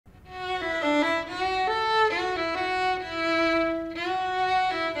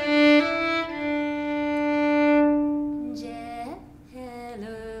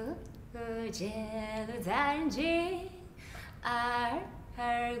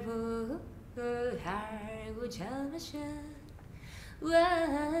无这么深，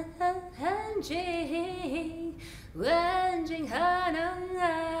问君何能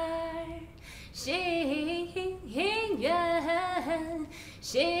儿？心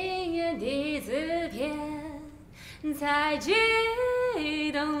愿弟子篇，才知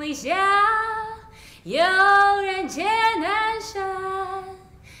东篱下，有人艰难山。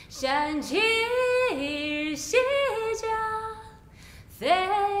山起日西郊，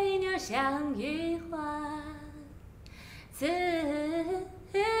飞鸟相与还。此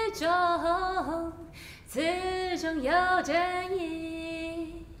中有真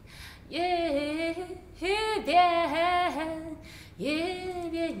意，欲辨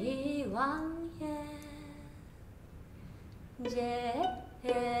已忘言。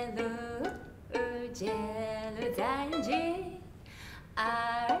揭露在人际，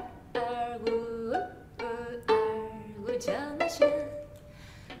二无这么深。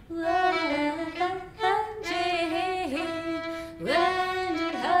问君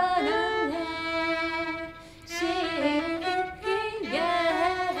何能儿？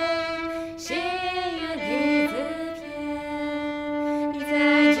心愿弟子篇，在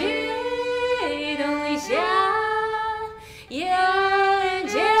居东篱下，有人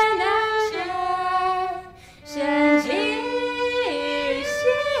艰难山。山起日西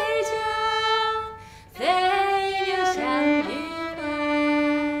郊，飞鸟相与还。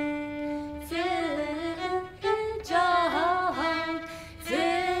此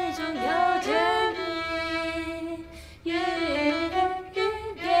中有真意，欲辨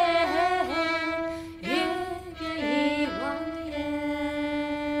已忘言，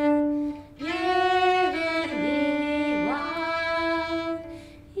欲辨已忘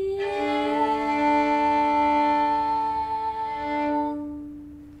言。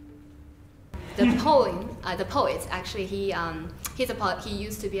The poet actually he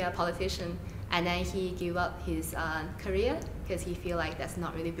used to be a politician, and then he gave up his career because he feel like that's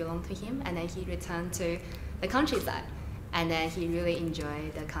not really belong to him, and then he returned to the countryside, and then he really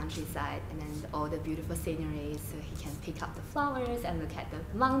enjoyed the countryside and then all the beautiful scenery, so he can pick up the flowers and look at the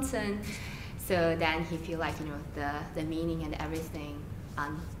mountain. So then he feel like the meaning and everything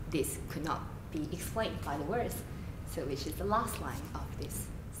this could not be explained by the words, so which is the last line of this